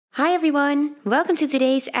Hi everyone! Welcome to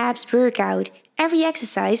today's abs workout. Every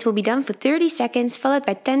exercise will be done for 30 seconds followed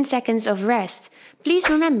by 10 seconds of rest. Please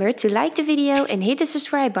remember to like the video and hit the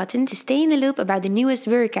subscribe button to stay in the loop about the newest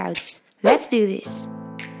workouts. Let's do this!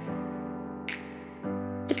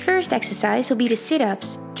 The first exercise will be the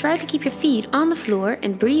sit-ups. Try to keep your feet on the floor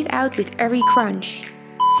and breathe out with every crunch.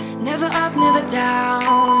 Never up, never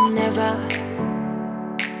down, never.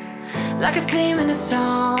 Like a theme in a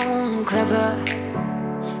song, clever.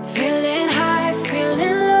 Feeling high,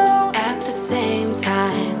 feeling low at the same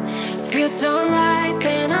time. Feels so right,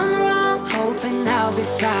 then I'm wrong, hoping I'll be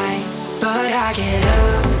fine. But I get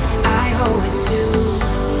up, I always do.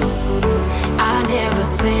 I never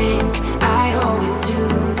think, I always do.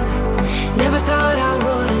 Never thought I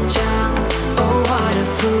wouldn't jump, oh what a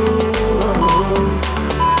fool.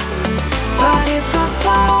 But if I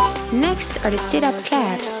fall, next are the sit-up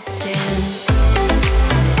claps.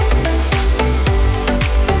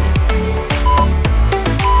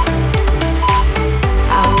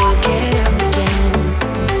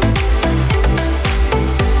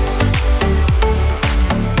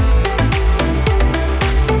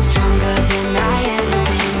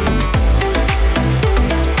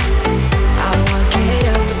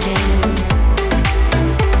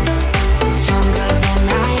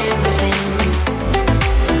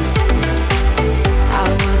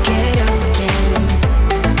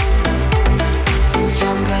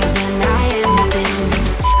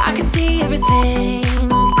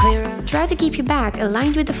 Try to keep your back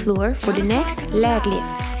aligned with the floor for the next leg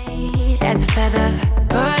lifts. As a feather,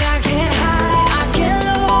 but I get high, I get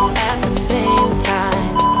low at the same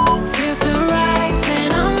time. Feels so right,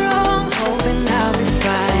 then I'm wrong, hoping I'll be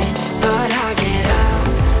fine. But I get up,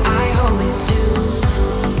 I always do.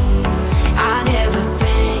 I never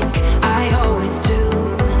think, I always do.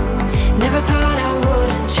 Never thought I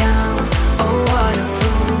wouldn't jump, oh what a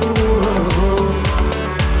fool.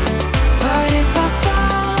 But if I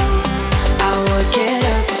fall, I would get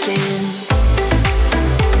up again.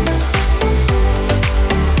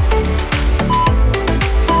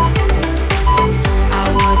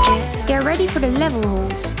 Get ready for the level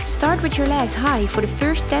holds. Start with your legs high for the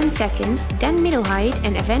first 10 seconds, then middle height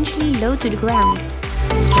and eventually low to the ground.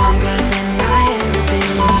 Stronger than I ever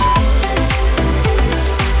been.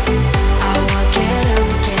 I will get up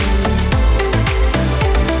again.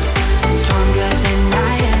 Stronger than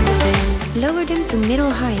I ever been. Lower them to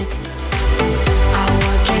middle height. I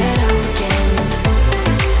will get up again.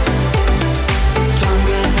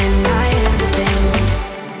 Stronger than I ever been.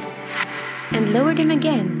 And lower them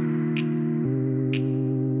again.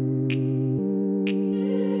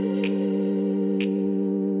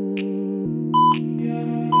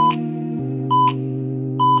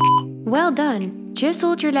 Well done! Just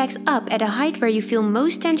hold your legs up at a height where you feel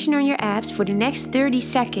most tension on your abs for the next 30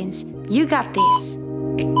 seconds. You got this!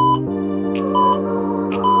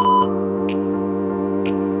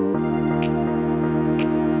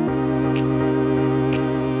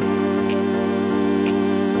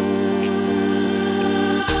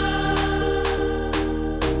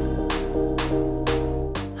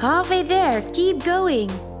 Halfway there, keep going!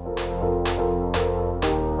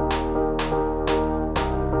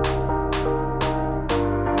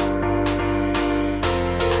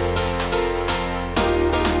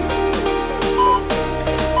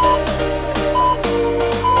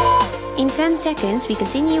 In 10 seconds, we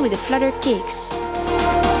continue with the flutter kicks.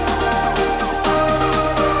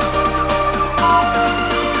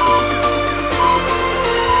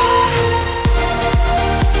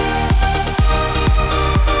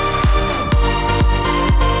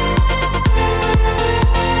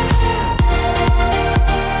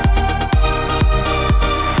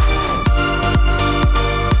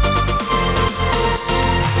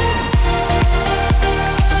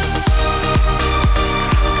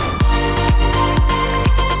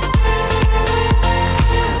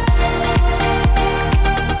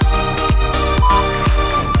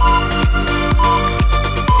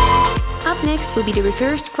 Next will be the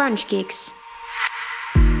reversed crunch kicks.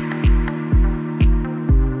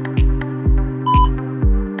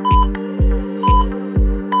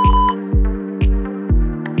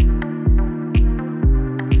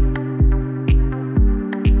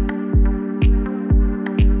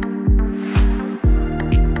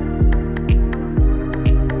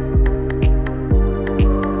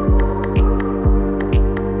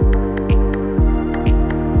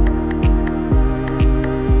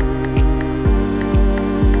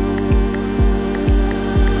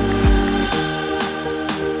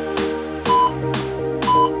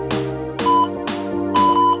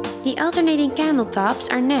 The alternating candle tops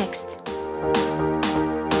are next.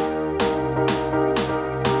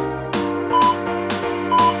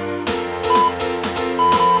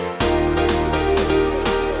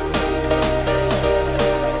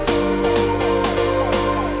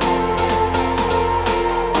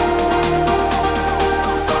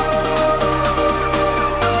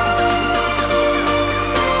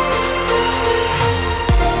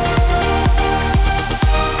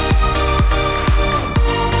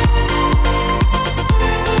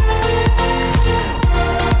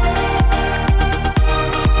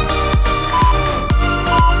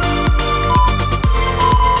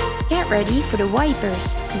 ready for the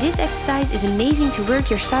wipers. This exercise is amazing to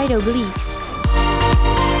work your side obliques.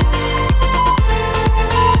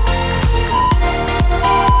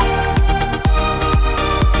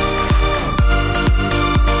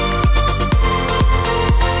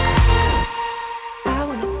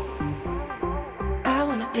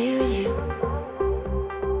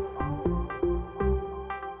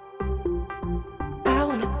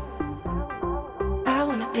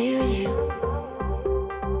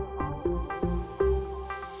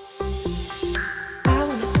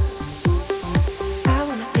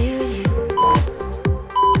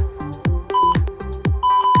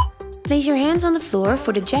 Place your hands on the floor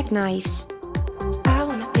for the jackknives. I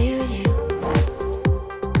wanna be with you.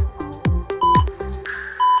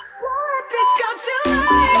 Let's go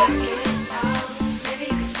tonight. Maybe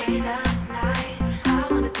you can stay the night. I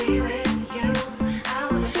wanna be with you. I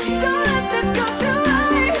wanna be. Don't let this go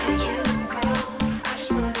tonight. You go. I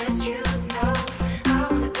just wanna let you know. I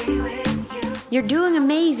wanna be with you. You're doing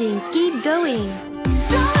amazing. Keep going.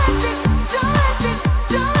 Don't let this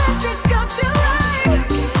go tonight.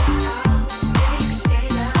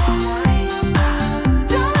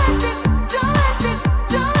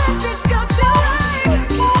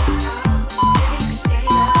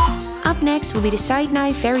 Next will be the side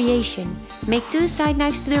knife variation. Make 2 side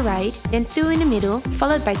knives to the right, then 2 in the middle,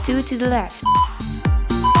 followed by 2 to the left.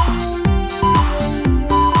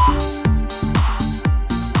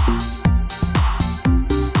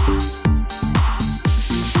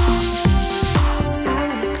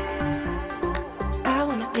 I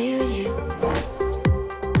wanna be with you.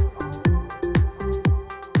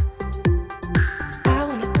 I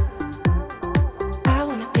wanna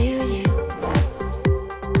be with you.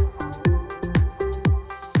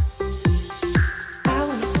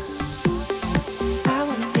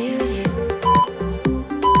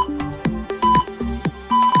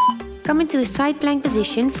 Come into a side plank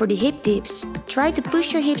position for the hip dips. Try to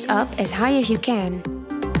push your hips up as high as you can.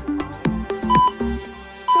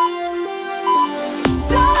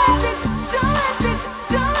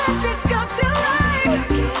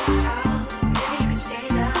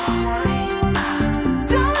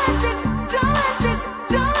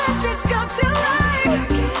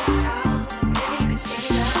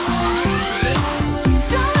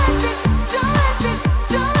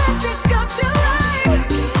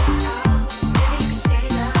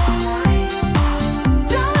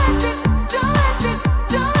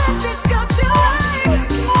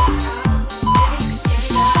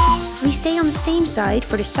 Same side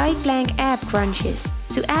for the side plank ab crunches.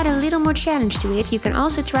 To add a little more challenge to it, you can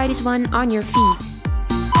also try this one on your feet.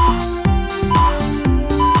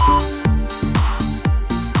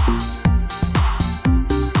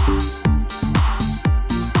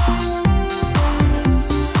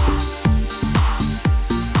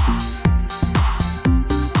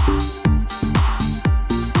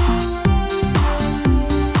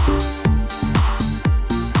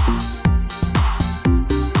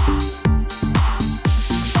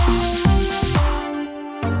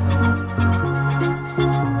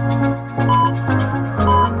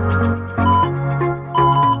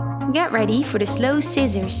 Ready for the slow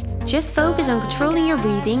scissors. Just focus on controlling your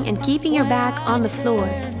breathing and keeping your back on the floor.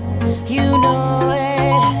 You know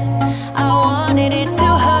it. I wanted it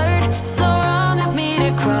to hurt. So wrong of me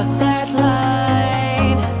to cross that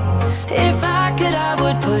line. If I could, I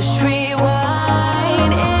would push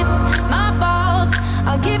rewind. It's my fault.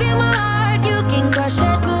 I'll give you my heart. You can crush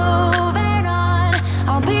it. Moving on.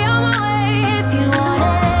 I'll be on my way if you want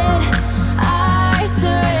it. I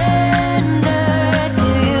surrender.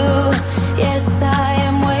 Yes, I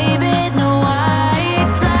am waving the white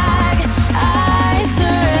flag. I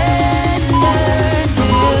surrender to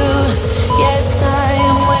you. Yes, I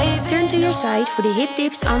am waving. Turn to your side for the hip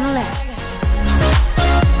dips on the left.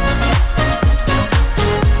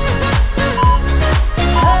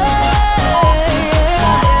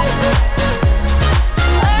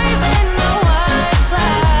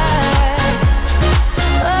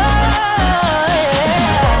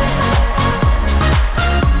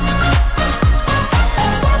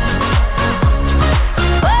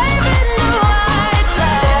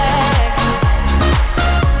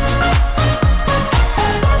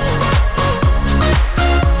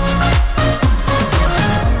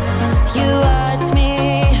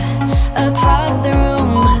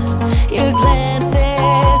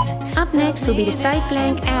 Next will be the side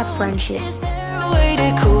plank ab crunches. Way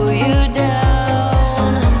to cool you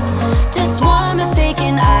down. Just one mistake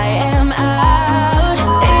and I am out.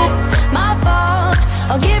 It's my fault.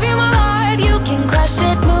 I'll give you my heart. You can crush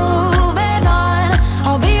it. Moving on.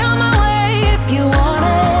 I'll be on my way if you want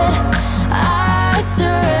it. I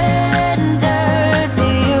surrender.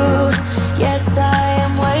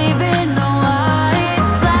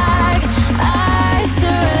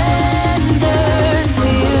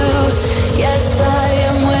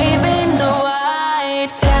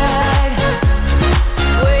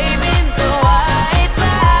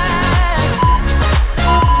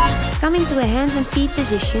 and feet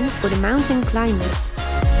position for the mountain climbers.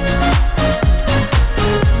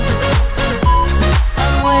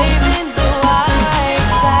 I'm waving the white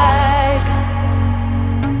flag.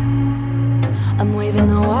 I'm waving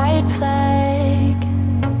the white flag.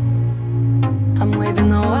 I'm waving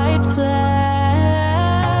the white flag.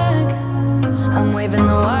 I'm waving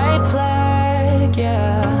the white flag,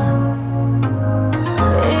 yeah.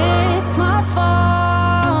 It's my fault.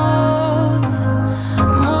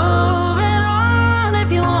 Moving on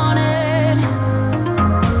if you want it.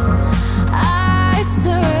 I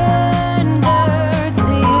surrender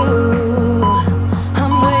to you.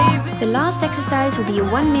 I'm waving. The last exercise will be a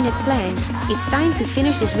 1-minute plank. It's time to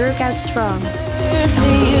finish this workout strong. To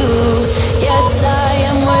you. Yes, I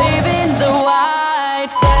am waving the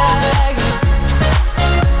white flag.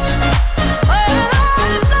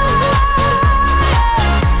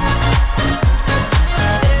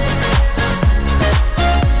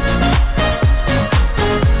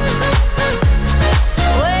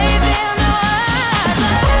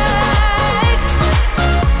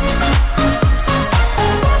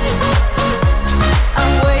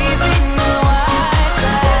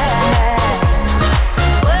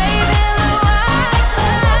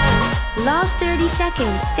 Last 30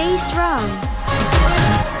 seconds, stay strong.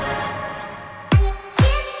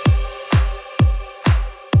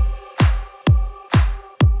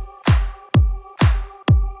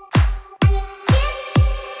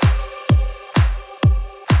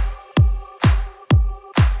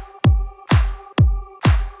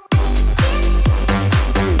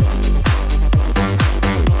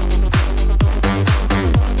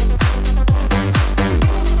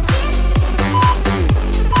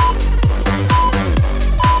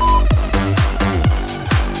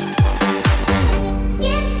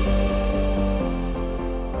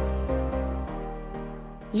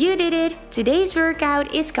 You did it! Today's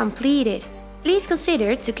workout is completed. Please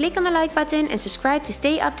consider to click on the like button and subscribe to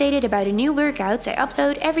stay updated about the new workouts I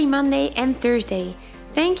upload every Monday and Thursday.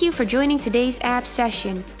 Thank you for joining today's abs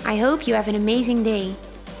session. I hope you have an amazing day.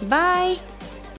 Bye!